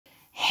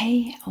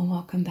Hey, and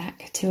welcome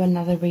back to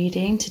another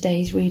reading.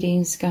 Today's reading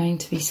is going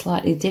to be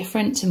slightly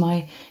different to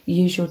my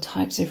usual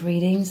types of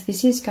readings.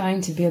 This is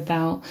going to be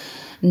about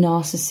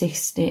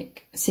narcissistic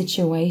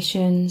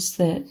situations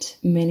that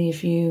many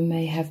of you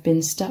may have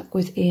been stuck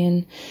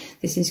within.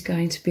 This is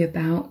going to be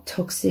about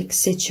toxic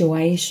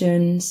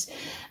situations.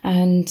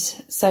 And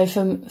so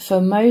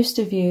for most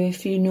of you,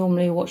 if you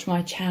normally watch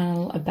my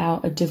channel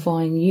about a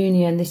divine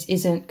union, this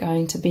isn't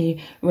going to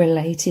be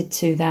related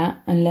to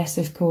that, unless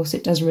of course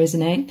it does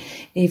resonate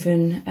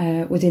even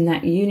within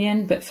that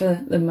union. But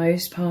for the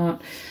most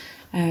part,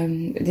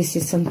 this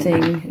is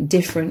something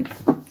different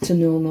to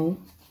normal.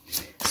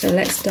 So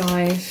let's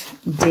dive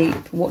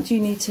deep. What do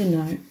you need to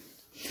know?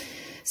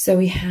 So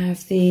we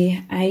have the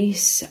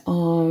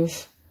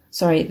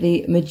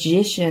the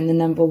Magician, the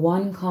number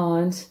 1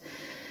 card.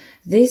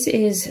 This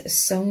is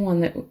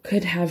someone that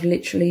could have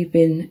literally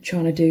been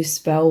trying to do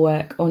spell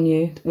work on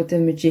you with the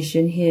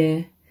Magician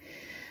here.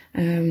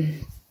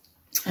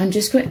 I'm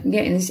just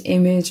getting this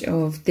image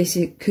of this.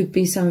 It could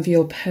be some of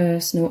your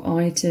personal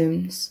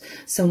items.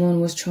 Someone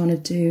was trying to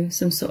do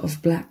some sort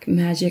of black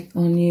magic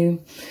on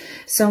you.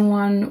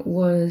 Someone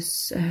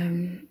was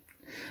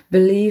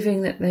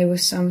believing that they were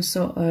some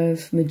sort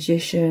of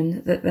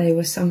magician, that they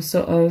were some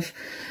sort of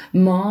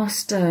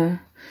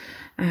master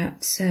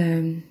at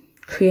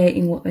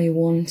creating what they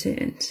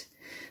wanted.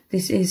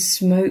 This is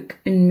smoke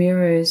and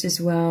mirrors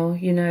as well,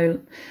 you know,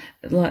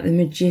 like the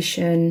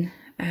Magician.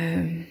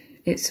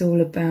 It's all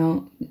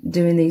about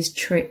doing these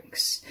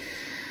tricks.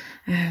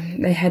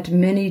 They had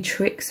many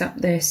tricks up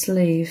their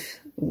sleeve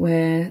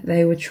where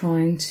they were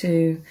trying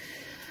to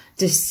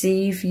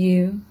deceive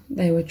you.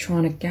 They were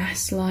trying to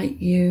gaslight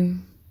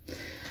you,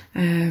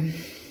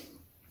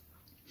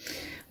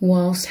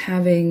 whilst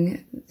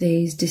having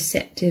these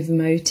deceptive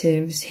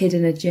motives,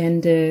 hidden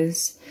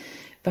agendas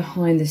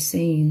behind the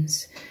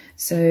scenes.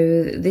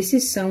 So this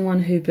is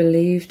someone who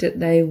believed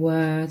that they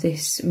were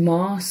this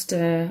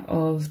master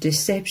of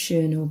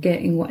deception, or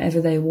getting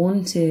whatever they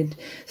wanted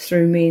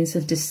through means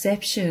of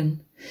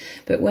deception.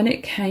 But when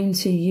it came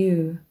to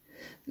you,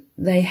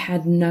 they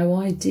had no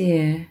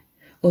idea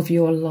of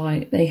your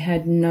light. They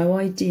had no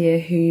idea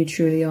who you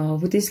truly are,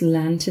 with this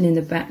lantern in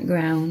the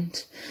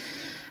background.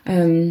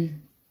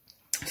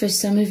 For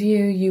some of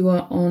you, you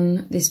are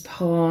on this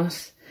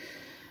path,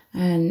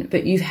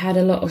 but you've had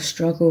a lot of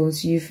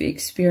struggles. You've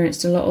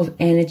experienced a lot of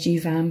energy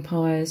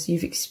vampires.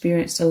 You've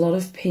experienced a lot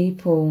of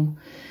people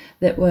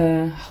that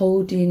were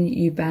holding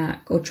you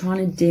back or trying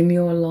to dim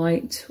your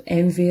light,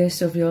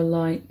 envious of your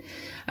light.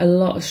 A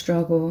lot of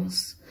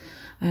struggles.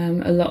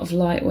 A lot of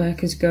light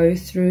workers go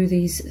through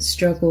these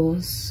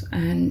struggles,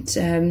 and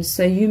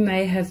so you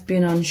may have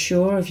been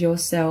unsure of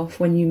yourself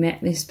when you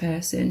met this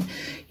person.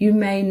 You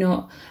may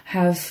not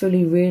have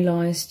fully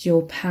realized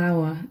your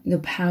power, the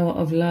power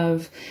of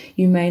love.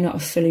 You may not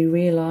have fully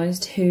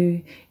realized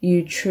who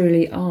you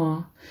truly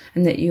are,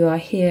 and that you are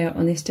here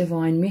on this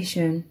divine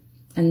mission,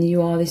 and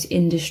you are this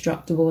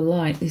indestructible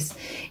light, this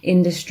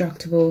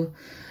indestructible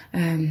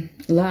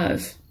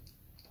love.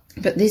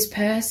 But this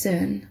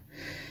person,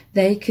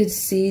 they could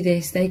see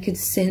this, they could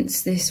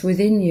sense this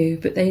within you,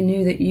 but they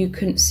knew that you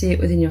couldn't see it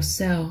within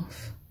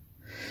yourself.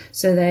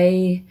 So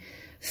they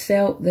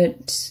felt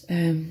that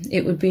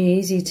it would be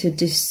easy to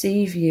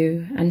deceive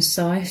you and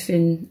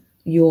siphon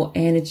your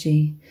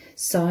energy,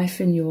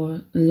 siphon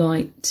your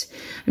light.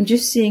 I'm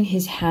just seeing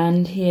his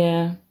hand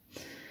here.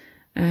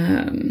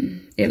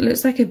 It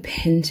looks like a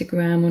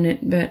pentagram on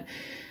it, but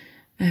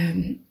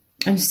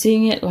I'm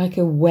seeing it like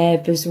a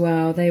web as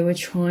well. They were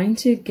trying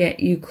to get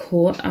you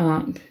caught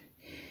up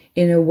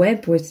in a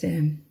web with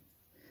them.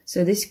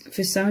 So this,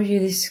 for some of you,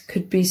 this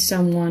could be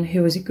someone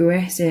who was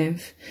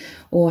aggressive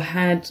or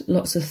had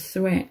lots of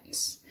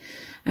threats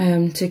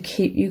to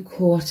keep you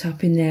caught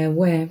up in their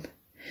web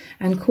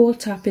and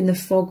caught up in the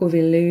fog of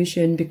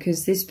illusion,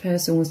 because this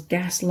person was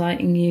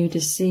gaslighting you,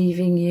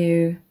 deceiving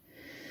you,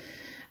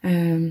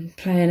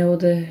 playing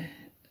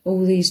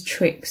all these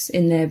tricks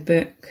in their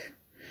book.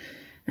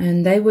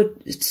 And they were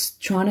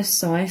trying to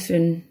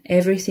siphon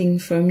everything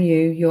from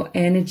you, your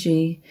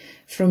energy,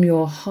 from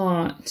your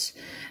heart,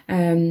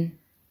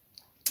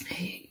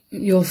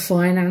 your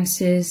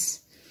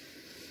finances,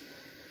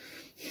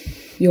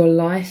 your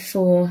life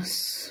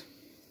force.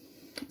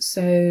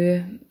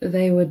 So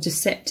they were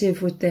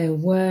deceptive with their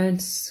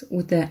words,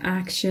 with their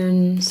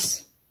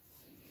actions.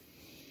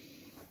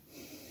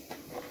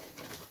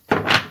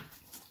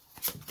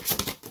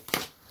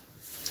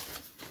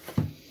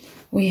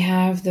 We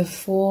have the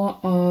 4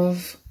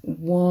 of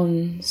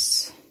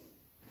Wands.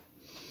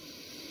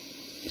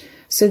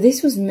 So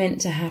this was meant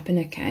to happen,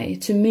 okay?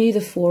 To me,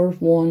 the 4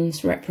 of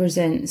Wands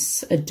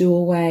represents a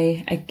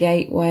doorway, a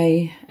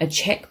gateway, a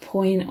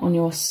checkpoint on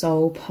your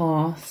soul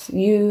path.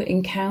 You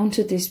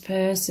encountered this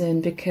person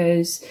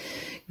because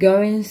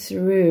going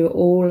through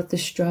all of the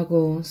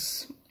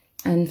struggles,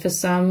 and for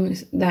some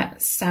that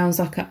sounds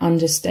like an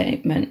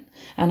understatement,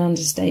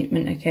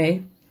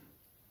 okay?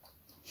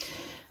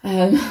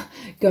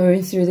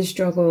 Going through the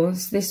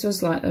struggles. This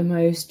was like the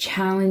most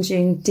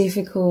challenging,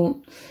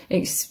 difficult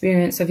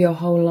experience of your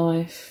whole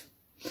life.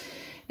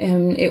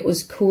 It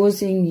was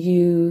causing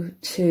you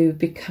to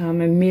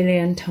become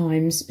 1,000,000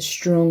 times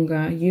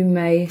stronger. You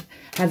may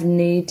have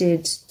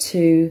needed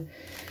to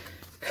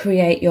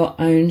create your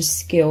own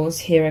skills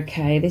here,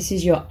 okay? This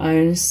is your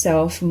own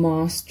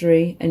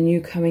self-mastery and you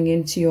coming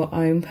into your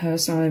own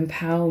personal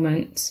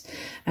empowerment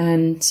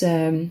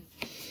and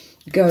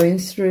going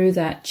through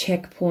that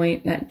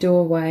checkpoint, that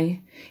doorway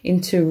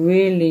into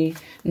really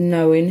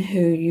knowing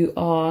who you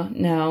are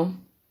now.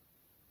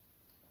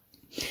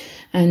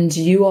 And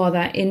you are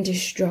that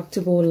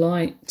indestructible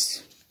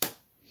light.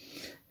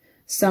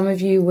 Some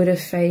of you would have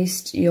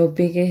faced your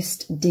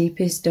biggest,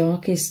 deepest,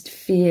 darkest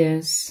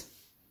fears.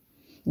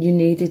 You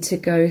needed to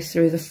go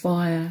through the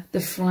fire,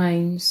 the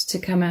flames, to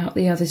come out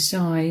the other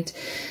side.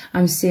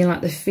 I'm seeing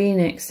like the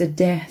phoenix, the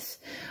death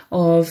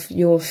of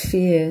your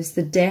fears,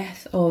 the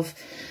death of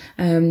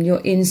your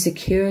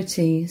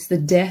insecurities, the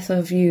death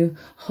of you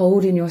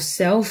holding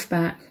yourself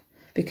back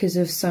because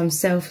of some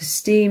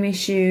self-esteem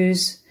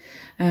issues.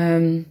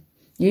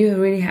 You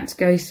really had to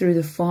go through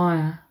the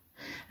fire.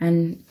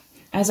 And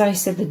as I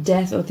said, the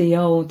death of the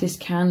old, this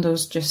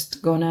candle's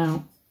just gone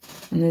out.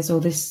 And there's all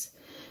this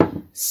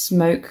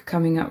smoke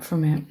coming up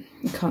from it.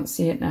 You can't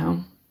see it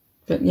now.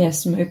 But yeah,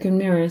 smoke and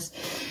mirrors.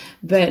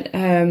 But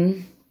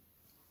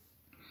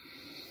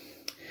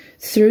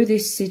through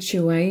this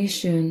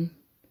situation,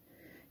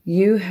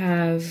 you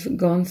have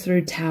gone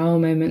through tower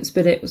moments,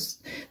 but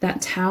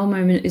that tower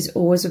moment is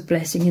always a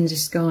blessing in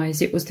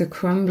disguise. It was the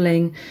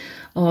crumbling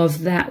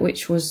of that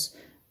which was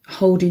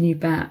holding you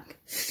back.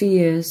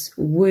 Fears,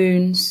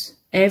 wounds,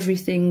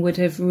 everything would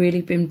have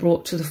really been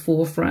brought to the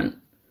forefront.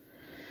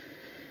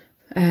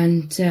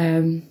 And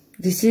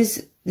this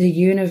is the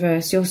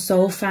universe, your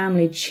soul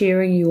family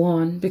cheering you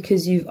on,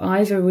 because you've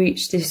either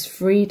reached this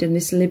freedom,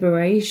 this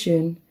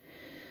liberation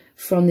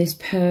from this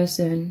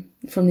person,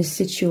 from this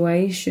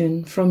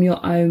situation, from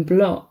your own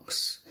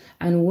blocks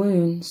and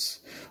wounds,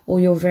 or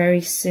you're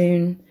very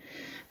soon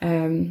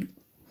on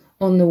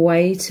the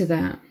way to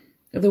that.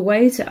 The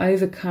way to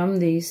overcome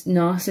these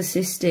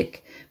narcissistic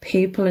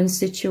people and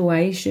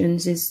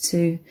situations is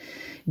to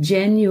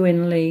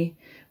genuinely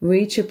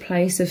reach a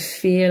place of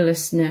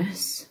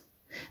fearlessness.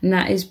 And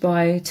that is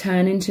by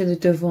turning to the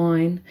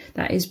divine.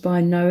 That is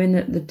by knowing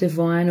that the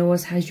divine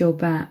always has your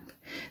back.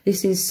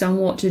 This is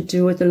somewhat to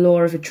do with the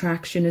law of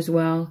attraction as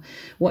well.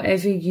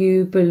 Whatever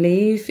you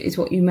believe is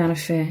what you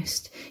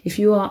manifest. If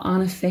you are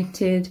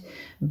unaffected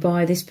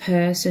by this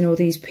person or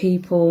these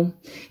people,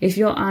 if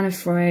you're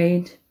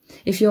unafraid,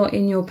 if you're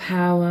in your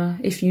power,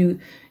 if you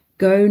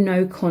go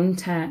no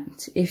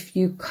contact, if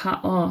you cut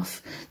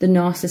off the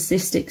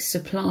narcissistic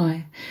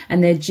supply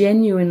and they're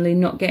genuinely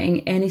not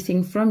getting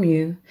anything from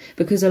you,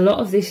 because a lot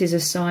of this is a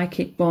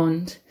psychic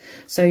bond.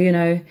 So, you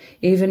know,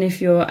 even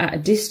if you're at a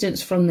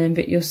distance from them,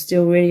 but you're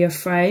still really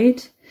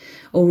afraid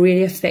or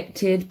really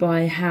affected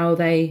by how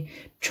they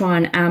try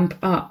and amp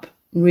up,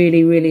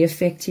 really, really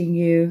affecting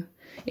you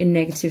in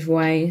negative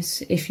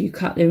ways if you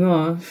cut them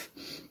off.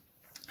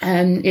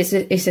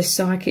 It's a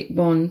psychic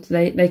bond.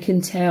 They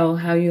can tell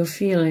how you're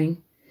feeling.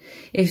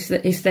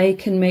 If they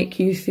can make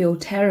you feel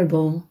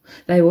terrible,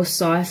 they will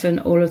siphon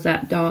all of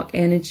that dark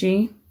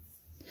energy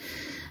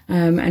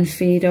and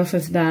feed off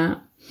of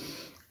that.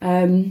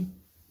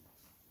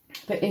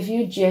 But if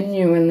you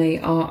genuinely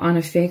are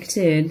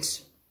unaffected,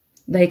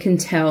 they can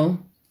tell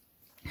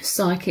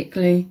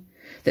psychically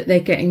that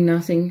they're getting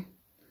nothing.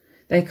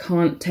 They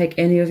can't take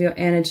any of your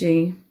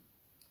energy.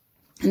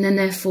 And then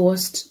they're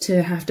forced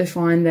to have to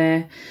find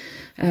their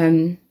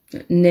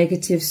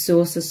negative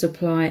source of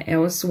supply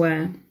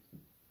elsewhere.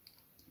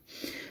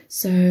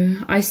 So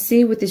I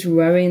see with this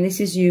rowing,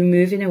 this is you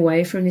moving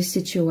away from this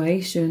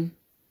situation.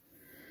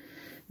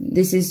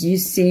 This is you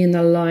seeing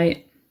the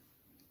light.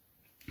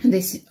 And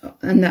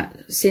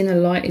that seeing the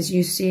light is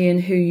you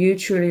seeing who you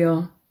truly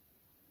are.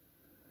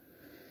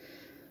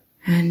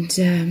 And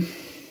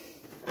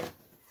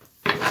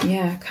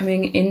yeah,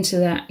 coming into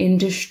that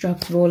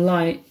indestructible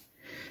light.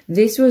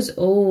 This was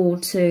all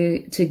to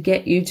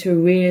get you to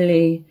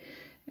really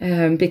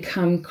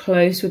become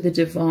close with the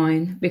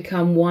divine,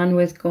 become one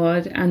with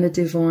God and the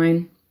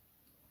divine.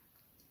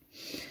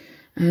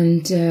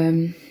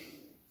 And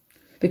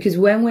because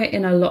when we're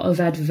in a lot of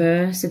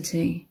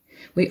adversity,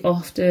 we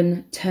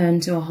often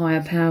turn to a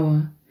higher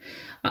power.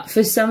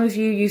 For some of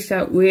you, you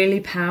felt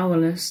really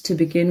powerless to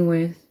begin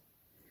with,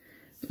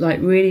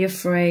 like really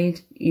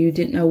afraid. You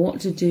didn't know what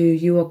to do.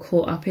 You were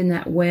caught up in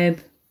that web.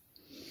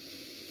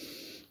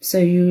 So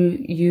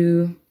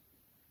you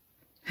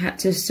had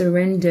to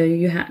surrender.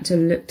 You had to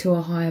look to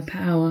a higher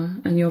power,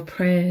 and your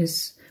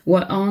prayers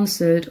were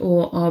answered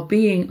or are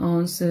being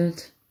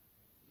answered.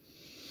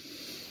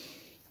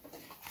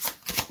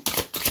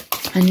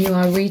 And you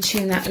are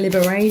reaching that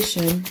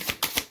liberation.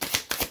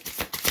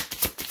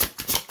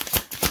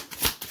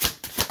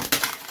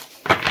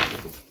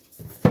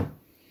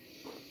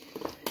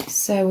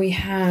 So we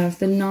have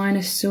the Nine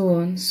of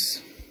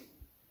Swords.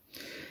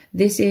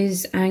 This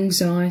is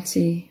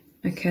anxiety,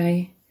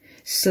 okay?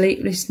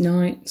 Sleepless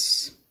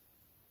nights.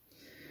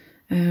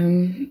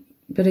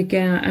 But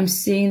again, I'm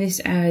seeing this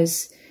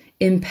as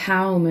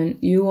empowerment.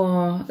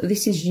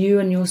 This is you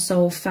and your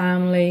soul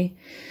family,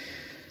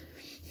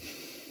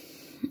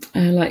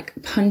 like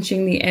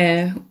punching the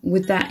air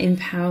with that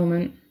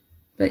empowerment.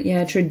 But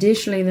yeah,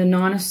 traditionally the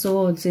Nine of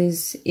Swords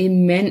is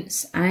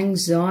immense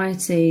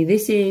anxiety.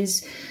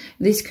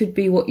 This could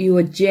be what you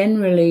were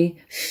generally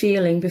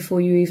feeling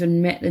before you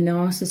even met the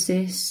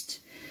narcissist.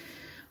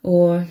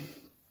 Or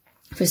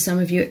for some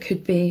of you, it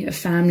could be a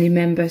family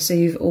member, so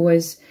you've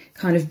always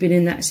kind of been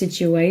in that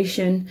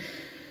situation.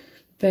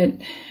 But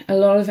a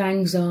lot of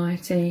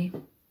anxiety.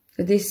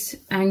 This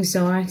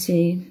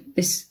anxiety,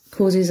 this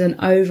causes an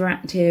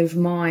overactive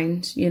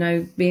mind, you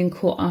know, being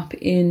caught up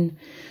in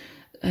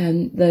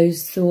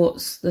those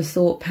thoughts, the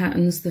thought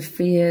patterns, the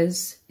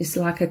fears. It's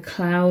like a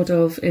cloud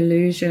of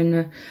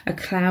illusion, a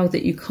cloud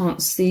that you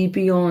can't see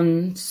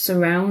beyond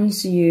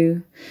surrounds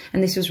you.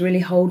 And this was really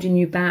holding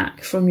you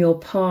back from your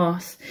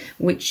path,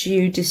 which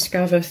you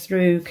discover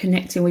through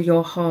connecting with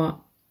your heart.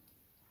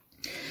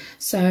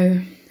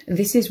 So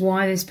this is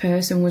why this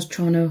person was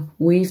trying to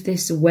weave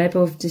this web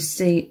of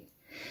deceit.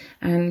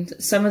 And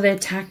some of their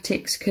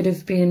tactics could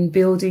have been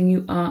building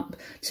you up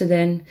to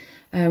then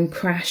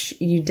crash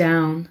you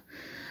down.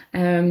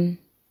 And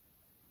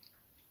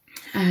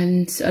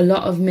a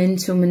lot of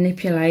mental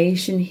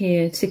manipulation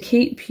here to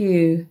keep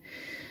you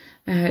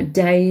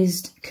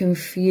dazed,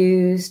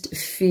 confused,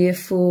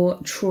 fearful,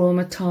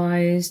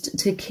 traumatized,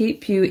 to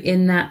keep you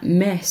in that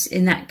mess,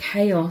 in that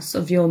chaos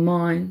of your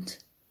mind,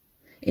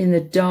 in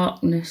the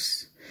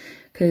darkness,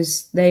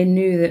 because they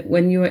knew that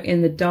when you were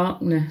in the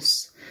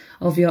darkness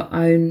of your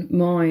own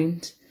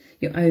mind,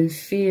 your own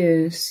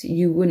fears,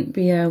 you wouldn't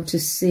be able to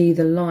see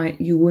the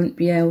light, you wouldn't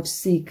be able to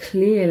see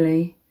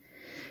clearly.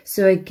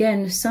 So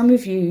again, some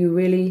of you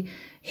really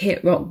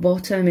hit rock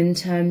bottom in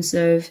terms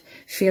of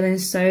feeling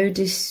so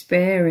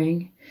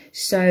despairing,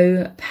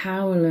 so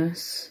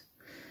powerless,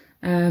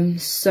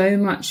 so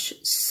much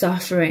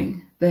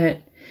suffering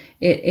that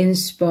it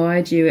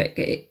inspired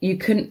you. You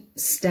couldn't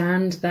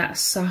stand that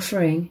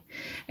suffering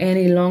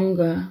any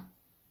longer.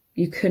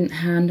 You couldn't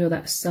handle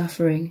that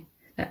suffering,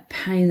 that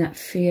pain, that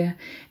fear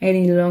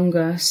any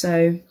longer.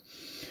 So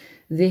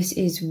this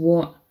is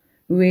what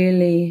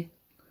really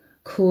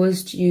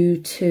caused you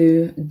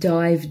to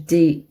dive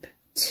deep,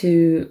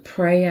 to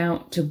pray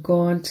out to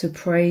God, to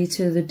pray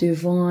to the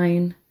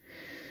divine.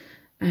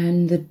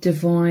 And the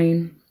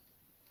divine,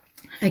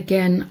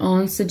 again,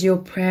 answered your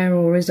prayer,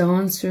 or is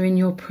answering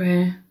your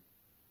prayer.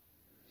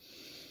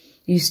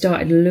 You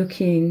started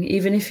looking,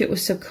 even if it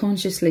was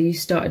subconsciously, you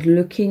started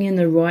looking in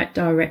the right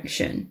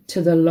direction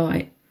to the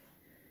light.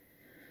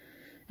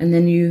 And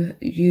then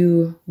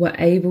you were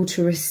able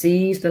to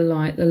receive the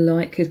light. The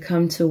light could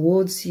come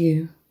towards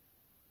you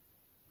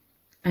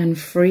and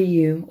free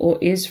you, or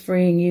is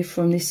freeing you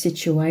from this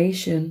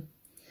situation.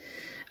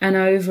 And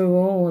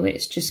overall,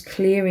 it's just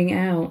clearing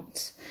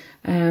out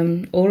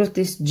all of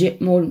this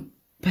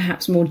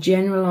perhaps more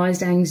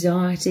generalized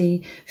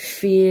anxiety,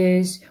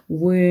 fears,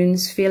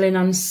 wounds, feeling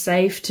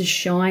unsafe to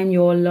shine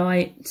your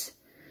light.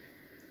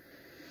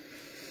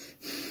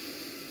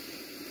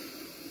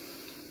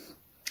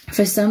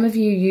 For some of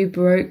you, you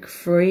broke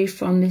free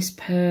from this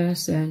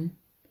person.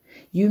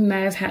 You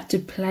may have had to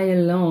play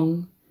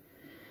along,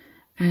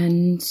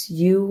 and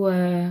you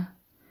were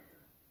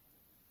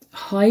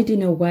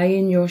hiding away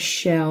in your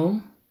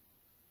shell.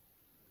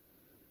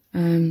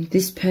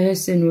 This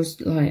person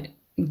was like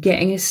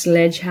getting a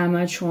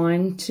sledgehammer,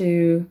 trying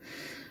to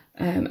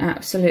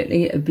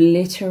absolutely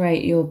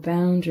obliterate your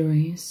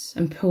boundaries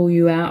and pull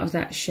you out of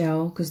that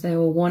shell, because they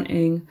were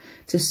wanting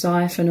to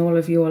siphon all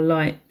of your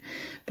light.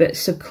 But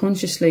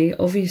subconsciously,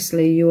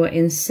 obviously, you are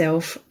in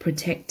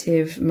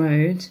self-protective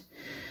mode,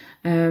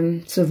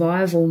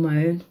 survival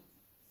mode.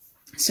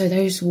 So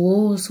those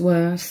walls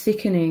were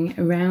thickening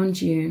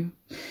around you,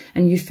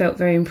 and you felt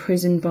very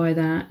imprisoned by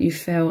that. You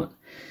felt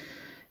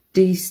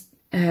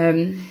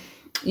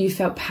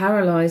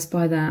paralyzed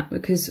by that,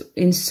 because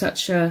in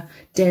such a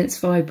dense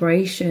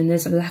vibration,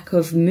 there's a lack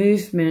of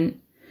movement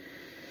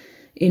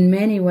in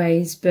many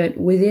ways. But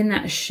within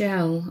that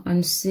shell,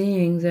 I'm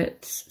seeing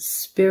that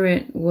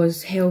Spirit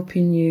was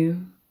helping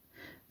you.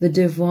 The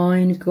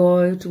divine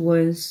God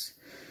was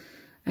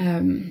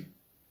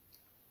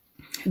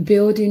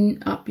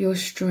building up your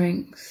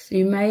strength.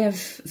 You may have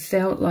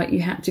felt like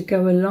you had to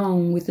go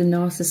along with the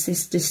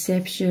narcissist's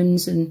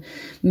deceptions and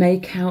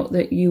make out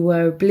that you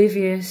were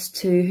oblivious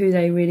to who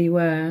they really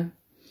were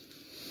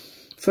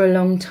for a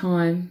long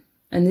time.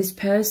 And this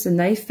person,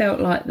 they felt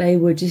like they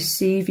were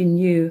deceiving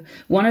you.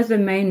 One of the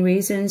main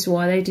reasons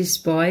why they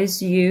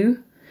despise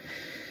you,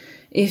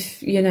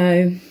 if, you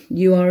know,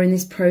 you are in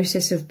this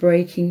process of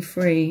breaking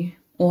free,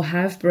 or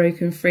have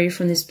broken free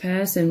from this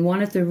person,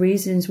 one of the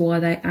reasons why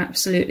they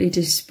absolutely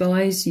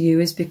despise you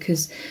is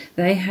because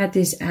they had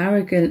this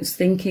arrogance,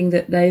 thinking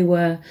that they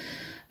were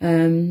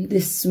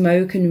this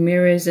smoke and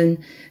mirrors and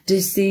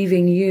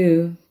deceiving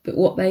you, But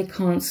what they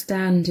can't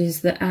stand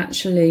is that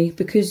actually,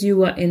 because you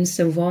were in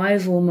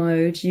survival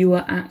mode, you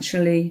were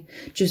actually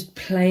just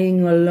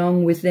playing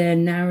along with their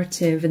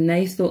narrative, and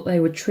they thought they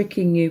were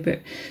tricking you.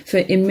 But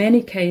in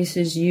many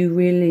cases, you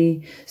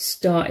really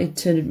started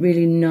to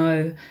really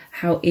know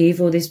how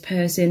evil this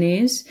person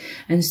is.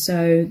 And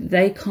so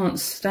they can't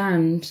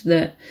stand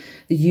that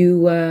you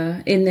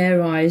were, in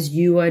their eyes,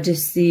 you were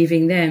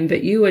deceiving them,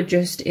 but you were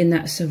just in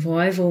that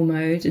survival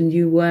mode, and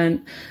you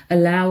weren't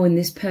allowing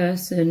this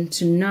person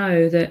to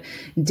know that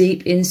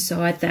deep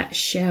inside that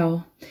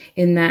shell,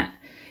 in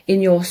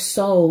your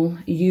soul,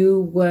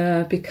 you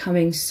were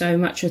becoming so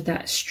much of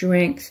that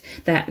strength,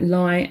 that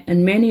light.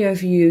 And many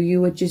of you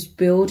were just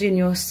building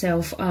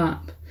yourself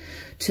up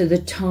to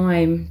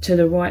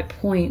the right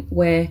point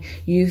where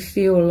you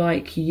feel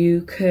like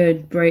you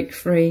could break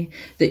free,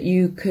 that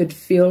you could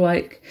feel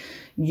like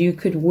you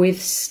could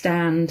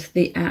withstand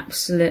the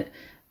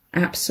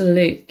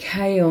absolute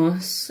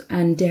chaos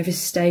and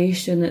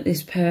devastation that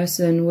this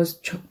person was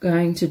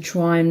going to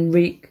try and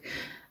wreak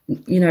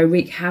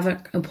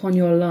havoc upon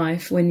your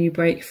life when you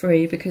break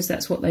free, because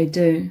that's what they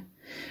do.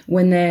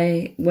 When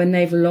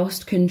they've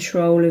lost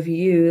control of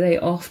you, they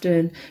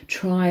often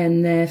try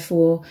and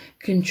therefore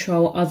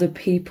control other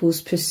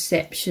people's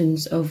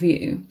perceptions of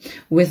you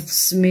with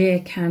smear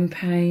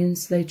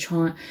campaigns.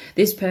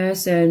 This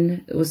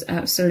person was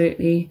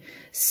absolutely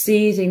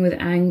seething with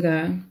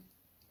anger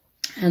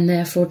and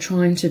therefore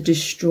trying to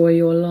destroy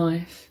your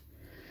life,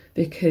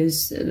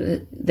 because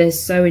they're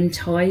so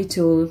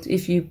entitled.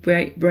 If you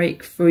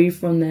break free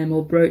from them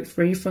or broke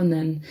free from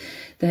them,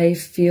 they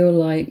feel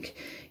like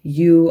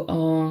you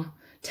are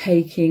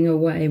taking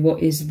away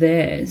what is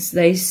theirs.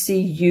 They see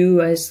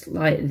you as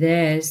like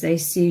theirs. They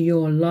see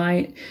your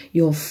light,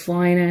 your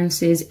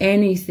finances,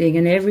 anything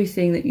and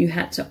everything that you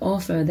had to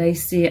offer. They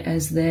see it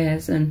as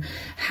theirs. And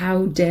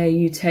how dare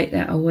you take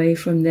that away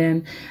from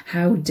them?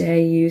 How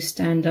dare you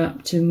stand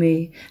up to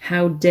me?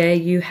 How dare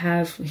you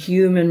have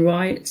human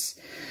rights?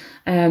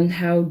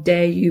 How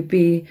dare you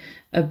be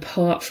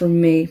apart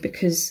from me?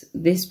 Because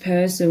this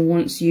person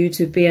wants you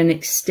to be an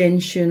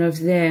extension of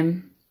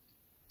them.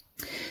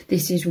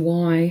 This is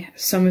why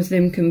some of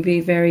them can be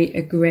very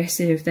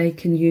aggressive. They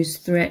can use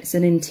threats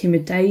and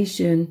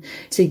intimidation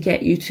to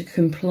get you to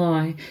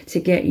comply, to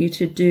get you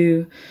to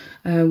do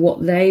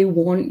what they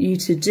want you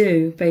to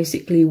do,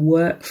 basically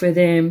work for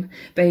them,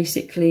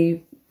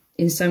 basically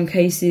in some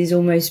cases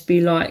almost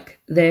be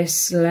like their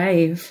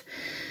slave,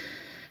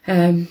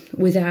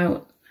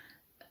 without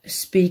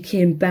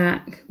speaking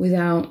back,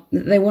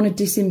 they want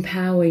to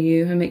disempower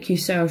you and make you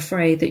so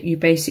afraid that you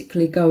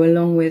basically go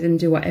along with and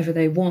do whatever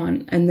they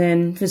want. And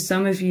then for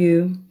some of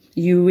you,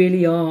 you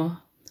really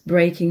are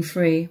breaking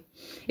free.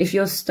 If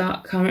you're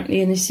stuck currently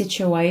in this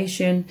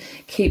situation,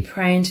 keep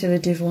praying to the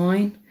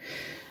divine,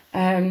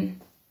 and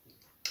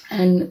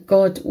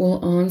God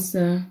will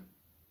answer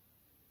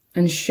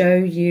and show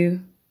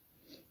you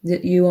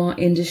that you are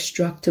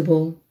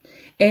indestructible.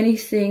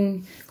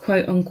 Anything,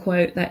 quote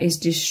unquote, that is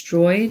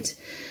destroyed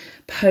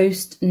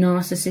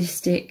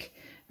post-narcissistic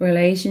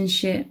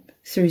relationship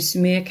through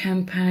smear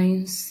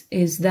campaigns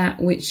is that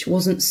which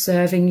wasn't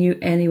serving you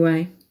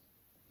anyway.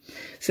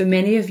 For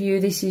many of you,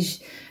 this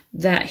is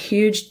that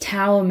huge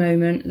tower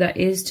moment that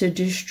is to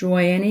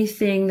destroy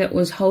anything that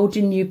was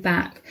holding you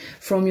back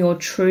from your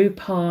true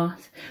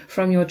path,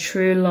 from your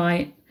true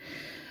light.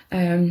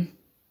 And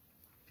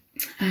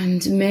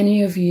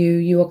many of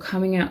you are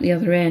coming out the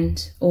other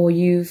end, or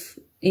you've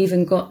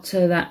even got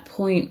to that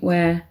point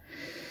where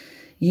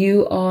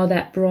you are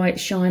that bright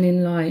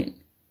shining light.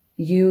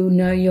 You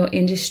know you're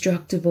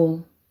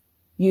indestructible.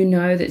 You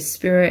know that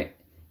Spirit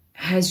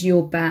has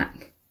your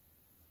back.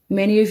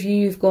 Many of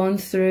you have gone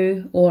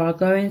through or are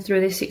going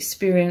through this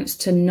experience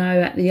to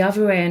know at the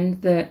other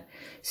end that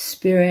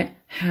Spirit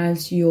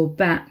has your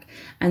back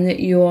and that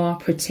you are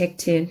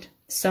protected.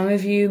 Some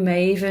of you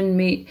may even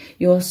meet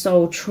your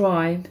soul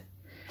tribe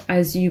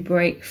as you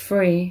break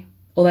free,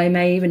 or they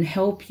may even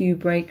help you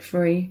break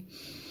free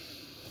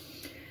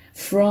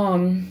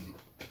from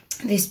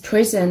this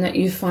prison that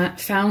you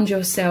found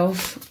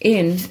yourself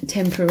in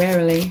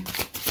temporarily.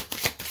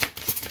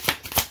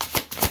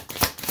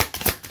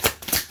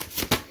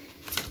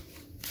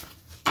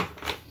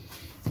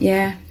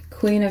 Yeah,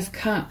 Queen of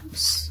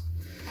Cups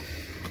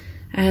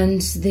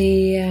and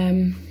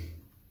the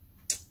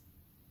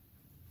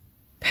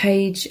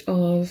Page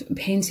of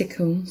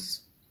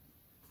Pentacles.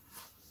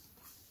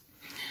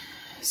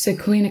 So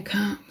Queen of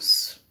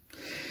Cups,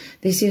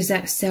 this is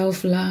that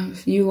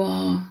self-love. You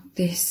are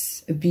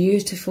this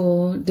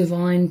beautiful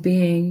divine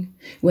being,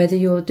 whether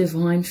you're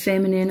divine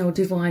feminine or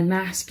divine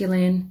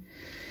masculine.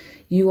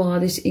 You are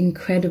this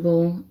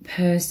incredible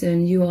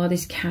person. You are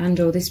this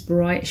candle, this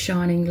bright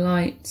shining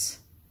light.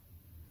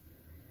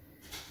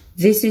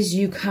 This is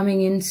you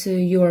coming into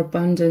your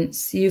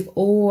abundance. You've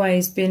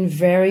always been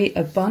very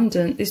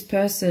abundant. This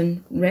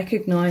person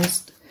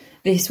recognized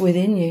this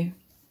within you.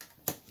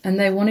 And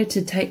they wanted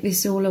to take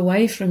this all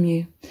away from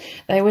you.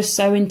 They were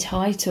so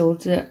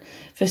entitled that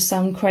for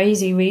some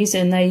crazy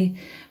reason they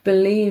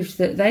believed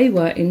that they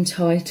were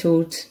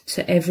entitled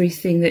to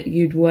everything that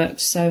you'd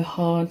worked so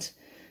hard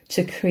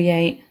to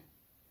create.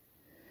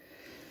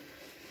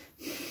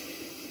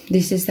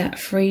 This is that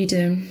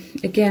freedom.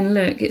 Again,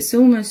 look, it's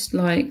almost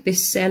like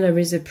this cellar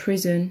is a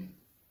prison.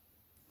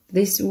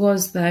 This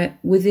was that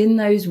within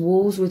those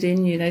walls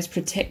within you, those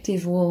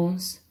protective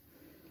walls,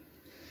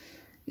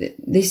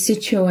 this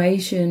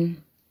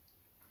situation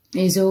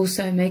is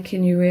also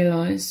making you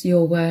realize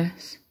your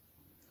worth,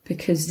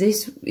 because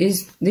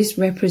this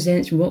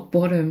represents rock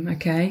bottom,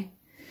 okay?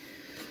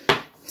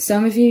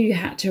 Some of you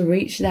had to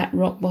reach that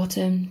rock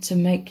bottom to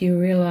make you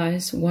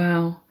realize,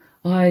 wow,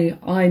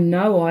 I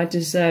know I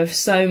deserve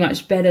so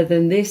much better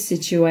than this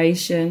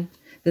situation,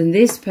 than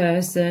this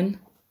person.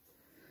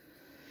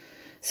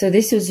 So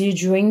this was you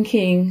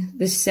drinking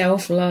the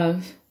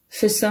self-love.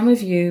 For some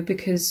of you,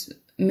 because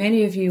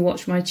many of you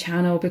watch my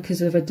channel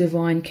because of a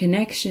divine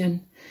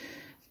connection.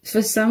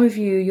 For some of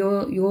you,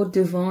 your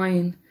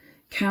divine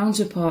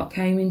counterpart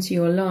came into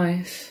your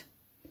life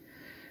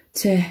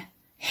to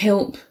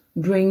help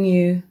bring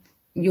you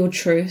your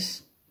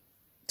truth,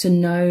 to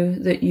know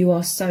that you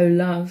are so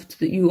loved,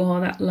 that you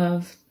are that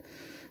love,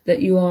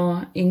 that you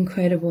are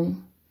incredible.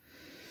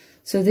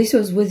 So this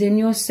was within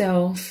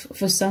yourself.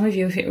 For some of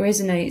you, if it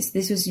resonates,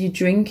 this was you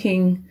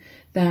drinking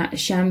that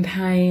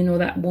champagne or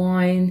that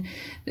wine.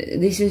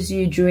 This is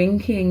you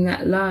drinking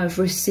that love,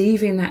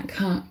 receiving that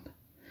cup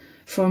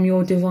from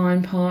your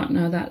divine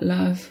partner, that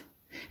love.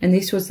 And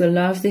this was the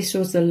love, this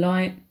was the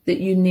light that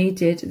you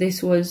needed.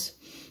 This was,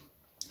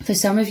 for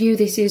some of you,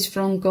 this is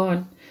from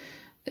God.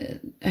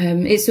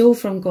 It's all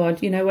from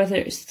God, you know, whether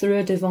it's through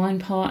a divine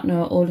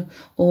partner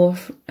or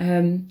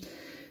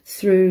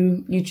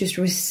through you just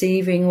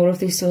receiving all of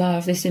this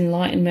love, this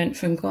enlightenment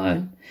from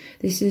God.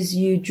 This is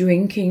you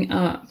drinking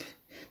up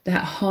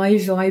that high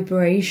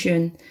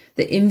vibration,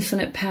 the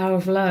infinite power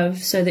of love,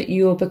 so that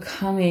you are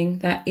becoming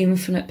that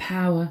infinite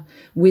power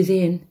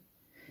within.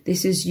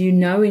 This is you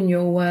knowing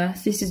your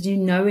worth. This is you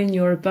knowing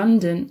your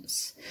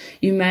abundance.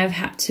 You may have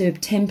had to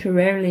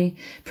temporarily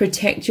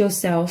protect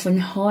yourself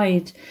and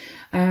hide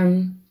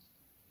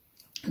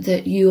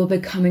that you are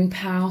becoming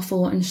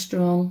powerful and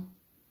strong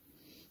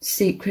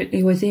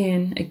secretly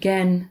within.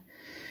 Again,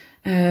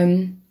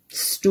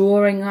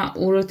 storing up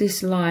all of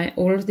this light,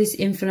 all of this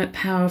infinite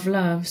power of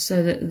love,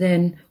 so that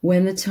then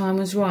when the time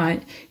was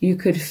right, you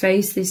could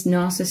face this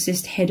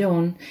narcissist head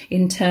on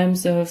in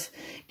terms of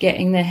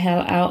getting the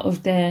hell out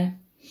of there.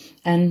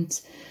 And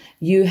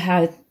you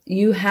have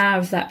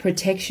that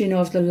protection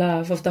of the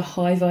love, of the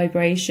high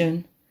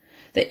vibration,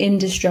 the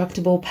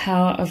indestructible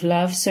power of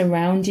love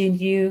surrounding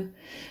you,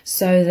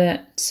 so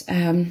that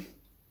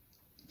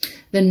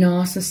the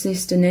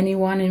narcissist and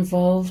anyone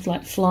involved,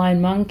 like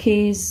flying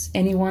monkeys,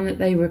 anyone that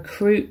they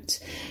recruit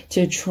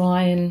to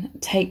try and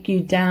take you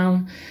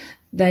down,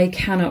 they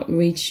cannot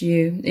reach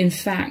you. In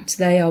fact,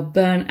 they are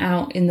burnt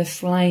out in the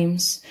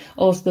flames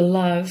of the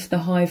love, the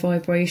high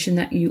vibration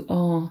that you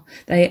are.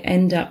 They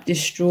end up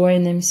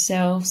destroying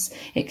themselves,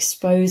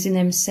 exposing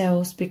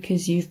themselves,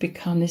 because you've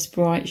become this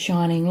bright,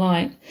 shining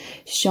light,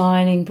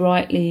 shining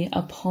brightly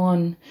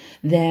upon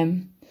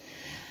them,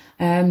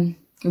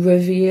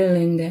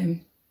 revealing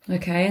them.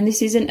 Okay, and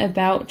this isn't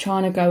about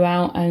trying to go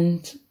out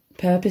and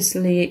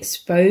purposely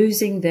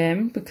exposing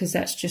them, because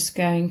that's just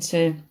going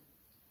to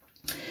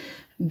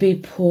be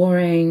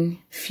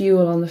pouring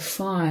fuel on the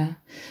fire.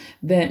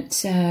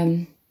 But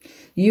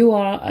you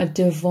are a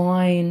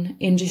divine,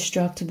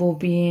 indestructible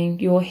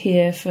being. You're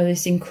here for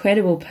this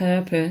incredible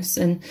purpose.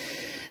 And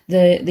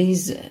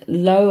these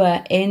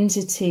lower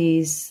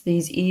entities,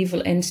 these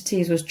evil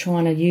entities, was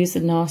trying to use the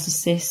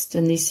narcissist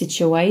and these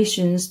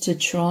situations to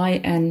try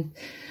and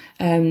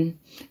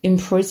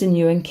imprison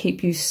you and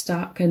keep you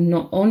stuck and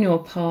not on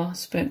your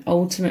path. But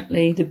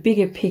ultimately, the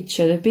bigger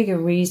picture, the bigger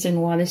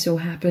reason why this all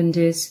happened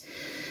is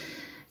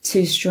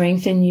to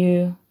strengthen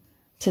you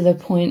to the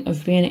point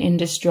of being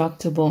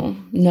indestructible,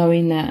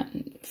 knowing that,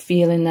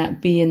 feeling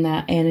that, being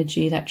that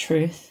energy, that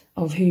truth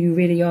of who you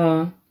really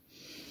are.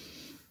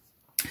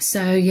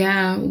 So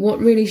yeah, what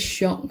really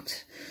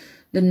shocked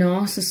the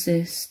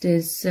narcissist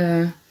is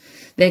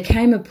there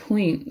came a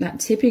point, that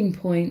tipping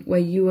point, where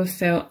you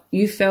felt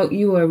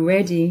you were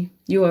ready.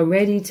 You were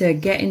ready to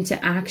get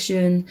into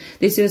action.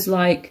 This was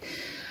like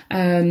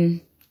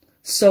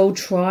soul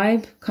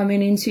tribe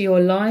coming into your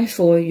life,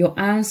 or your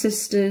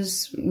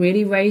ancestors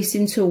really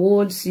racing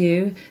towards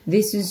you.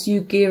 This is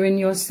you gearing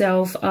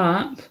yourself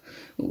up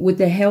with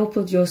the help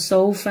of your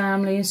soul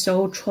family,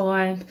 soul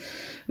tribe,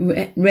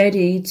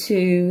 ready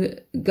to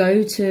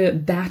go to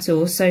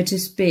battle, so to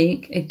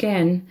speak.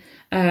 Again,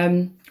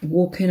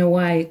 walking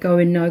away,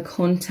 going no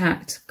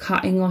contact,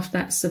 cutting off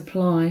that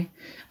supply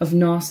of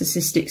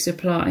narcissistic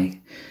supply,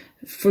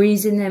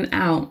 freezing them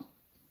out.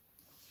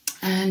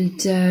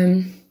 And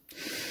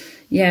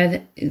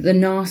yeah, the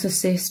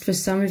narcissist, for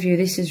some of you,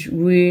 this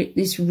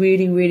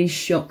really, really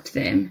shocked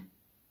them.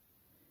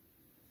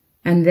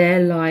 And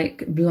they're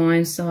like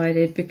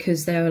blindsided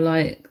because they were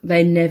like,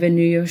 they never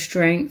knew your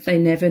strength. They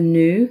never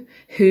knew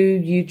who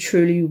you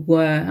truly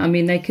were. I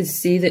mean, they could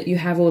see that you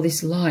have all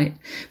this light,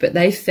 but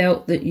they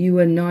felt that you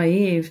were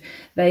naive.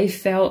 They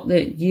felt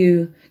that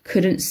you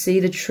couldn't see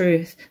the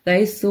truth.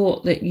 They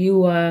thought that you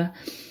were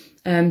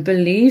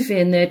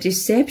believing their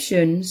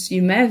deceptions.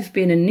 You may have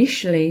been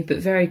initially, but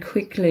very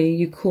quickly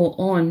you caught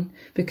on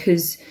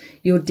because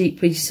you're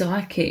deeply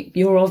psychic.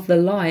 You're of the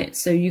light,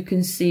 so you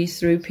can see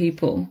through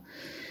people.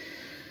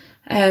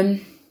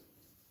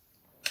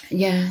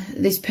 Yeah,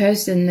 this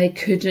person, they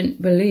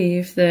couldn't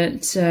believe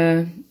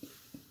that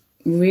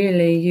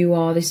really you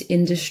are this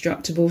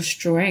indestructible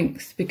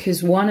strength,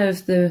 because one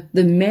of the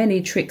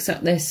many tricks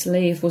up their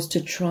sleeve was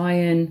to try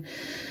and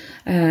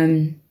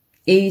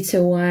eat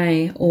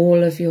away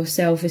all of your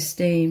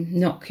self-esteem,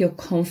 knock your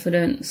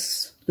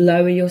confidence,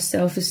 lower your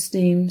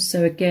self-esteem.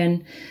 So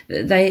again,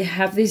 they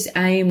have this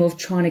aim of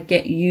trying to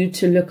get you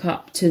to look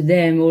up to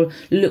them or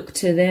look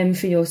to them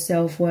for your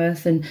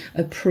self-worth and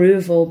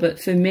approval. But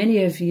for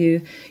many of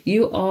you,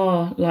 you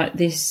are like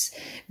this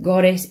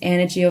goddess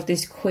energy of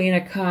this Queen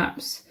of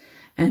Cups.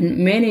 And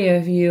many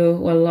of you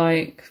were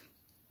like,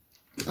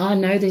 I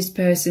know this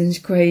person's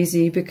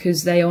crazy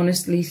because they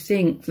honestly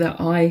think that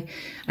I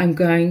am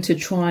going to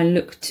try and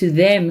look to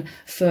them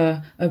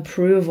for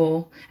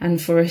approval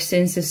and for a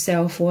sense of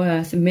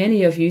self-worth.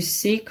 Many of you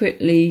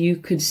secretly, you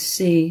could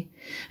see,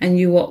 and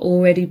you were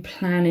already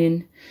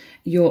planning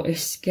your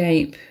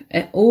escape.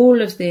 And all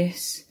of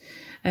this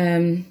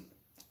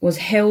was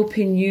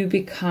helping you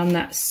become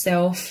that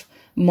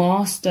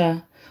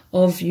self-master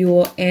of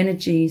your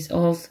energies,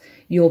 of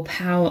your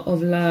power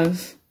of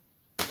love.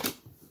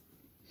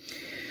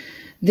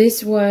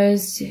 This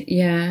was,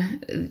 yeah,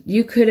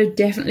 you could have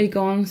definitely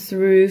gone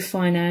through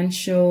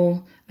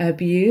financial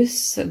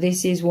abuse.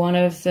 This is one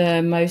of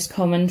the most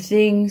common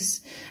things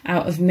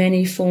out of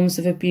many forms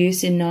of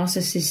abuse in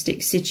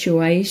narcissistic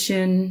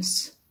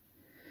situations.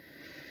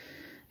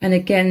 And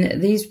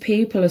again, these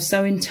people are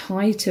so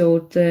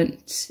entitled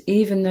that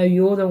even though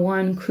you're the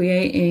one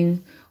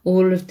creating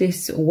all of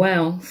this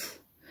wealth,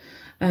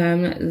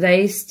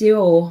 they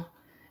still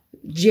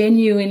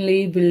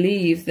genuinely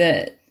believe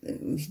that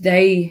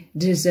they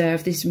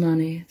deserve this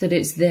money, that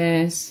it's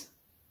theirs.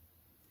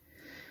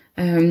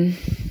 This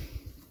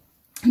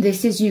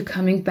is you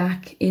coming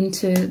back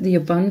into the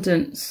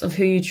abundance of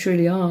who you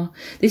truly are.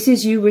 This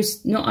is you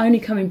not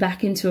only coming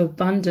back into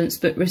abundance,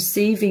 but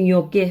receiving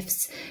your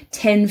gifts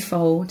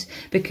tenfold,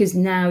 because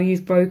now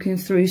you've broken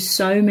through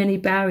so many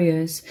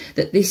barriers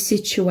that this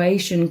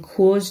situation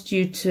caused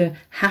you to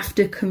have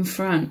to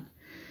confront.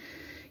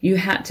 You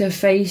had to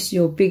face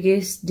your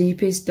biggest,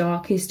 deepest,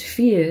 darkest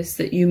fears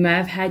that you may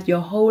have had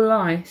your whole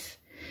life.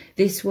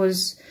 This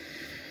was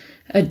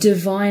a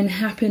divine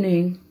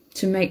happening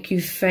to make you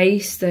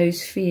face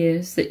those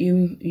fears that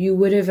you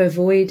would have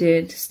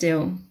avoided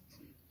still.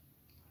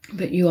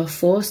 But you are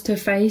forced to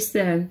face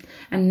them,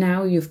 and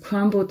now you've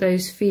crumbled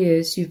those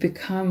fears. You've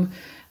become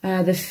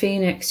the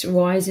phoenix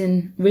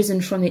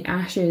risen from the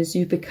ashes.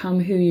 You've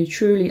become who you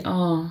truly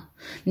are.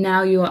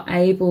 Now you are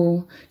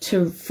able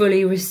to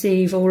fully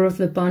receive all of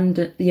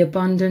the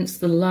abundance,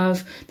 the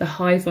love, the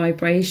high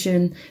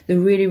vibration, the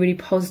really, really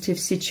positive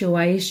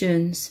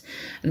situations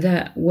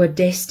that were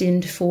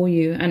destined for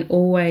you and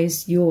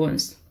always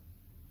yours.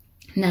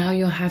 Now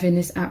you're having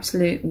this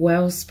absolute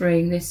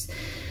wellspring, this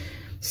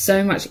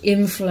so much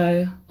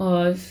inflow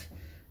of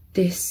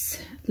this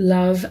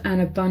love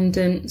and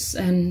abundance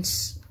and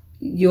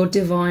your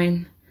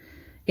divine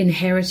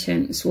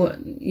inheritance, what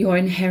you're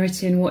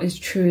inheriting, what is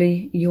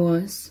truly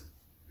yours.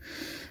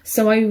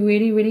 So I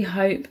really, really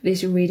hope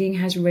this reading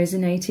has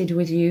resonated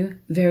with you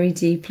very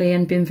deeply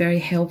and been very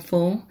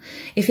helpful.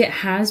 If it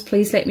has,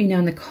 please let me know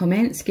in the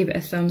comments, give it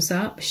a thumbs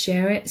up,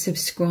 share it,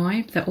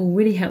 subscribe. That all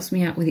really helps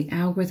me out with the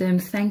algorithm.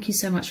 Thank you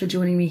so much for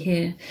joining me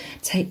here.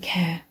 Take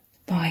care.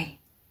 Bye.